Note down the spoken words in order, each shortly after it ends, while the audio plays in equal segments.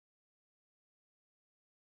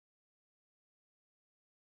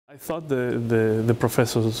I thought the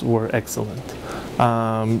professors were excellent.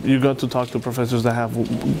 You got to talk to professors that have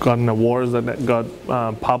gotten awards, that got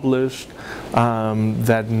published,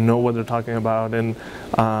 that know what they're talking about. And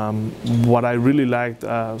what I really liked,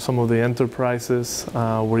 some of the enterprises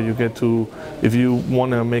where you get to, if you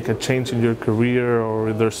want to make a change in your career or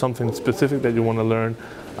if there's something specific that you want to learn,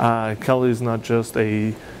 Kelley is not just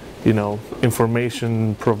a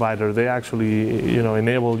information provider. They actually,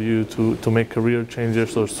 enable you to make career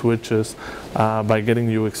changes or switches by getting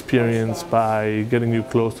you experience, by getting you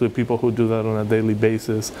close to the people who do that on a daily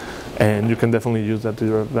basis, and you can definitely use that to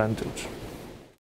your advantage.